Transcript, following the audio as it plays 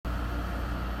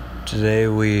Today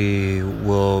we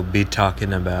will be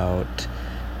talking about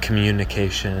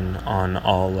communication on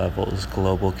all levels: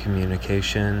 global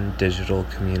communication, digital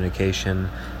communication,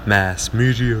 mass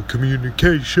media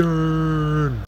communication.